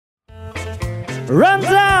Run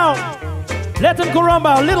down. Let him go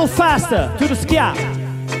rumba a little faster to the sky.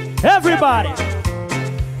 Everybody.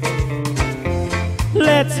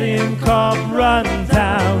 Let him come run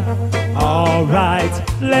down. All right.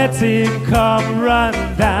 Let him come run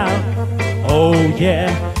down. Oh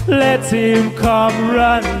yeah. Let him come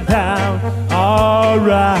run down. All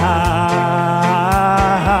right.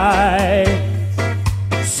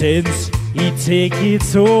 Since he take it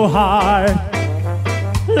so hard,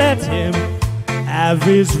 let him have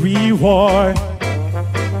his reward.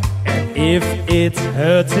 And if it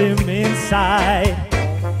hurts him inside,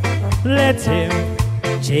 let him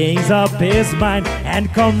change up his mind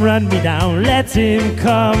and come run me down. Let him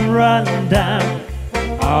come run down.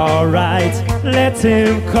 Alright, let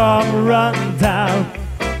him come run down.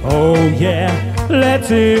 Oh yeah, let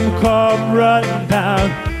him come run down.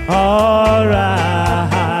 Alright.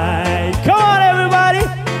 Come on everybody!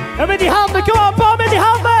 En met die handen, kom op, Paul, met die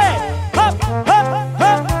handen! Hup, hup,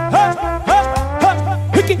 hup, hup, hup, hup.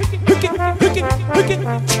 Hukkie, hukkie, hukkie, hukkie.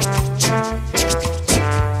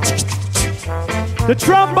 The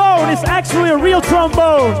trombone is actually a real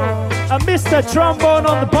trombone. I missed that trombone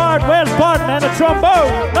on the part. Where's Bart, man? The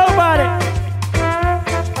trombone. Nobody.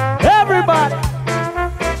 Everybody.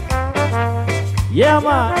 Yeah,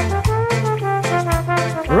 man.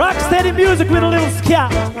 Rocksteady music with a little ska.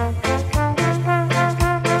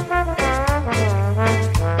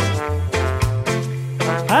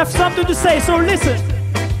 I have something to say, so listen.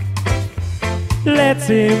 Let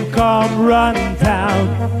him come run down.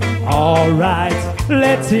 All right.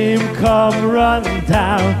 Let him come run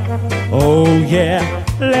down. Oh yeah,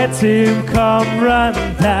 let him come run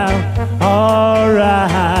down. All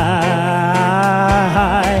right.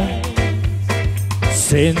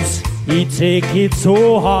 Since he take it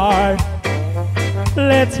so hard,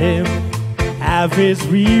 let him have his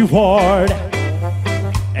reward.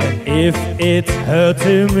 And if it hurts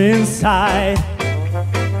him inside,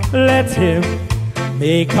 let him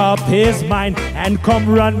make up his mind and come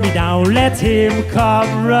run me down. Let him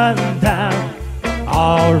come run down.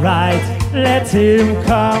 All right, let him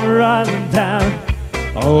come run down.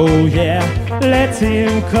 Oh yeah, let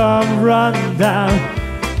him come run down.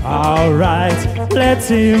 All right, let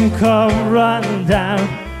him come run down.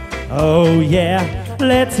 Oh yeah,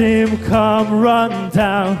 let him come run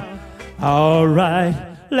down. All right,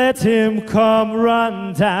 let him come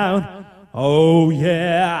run down. Oh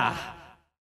yeah.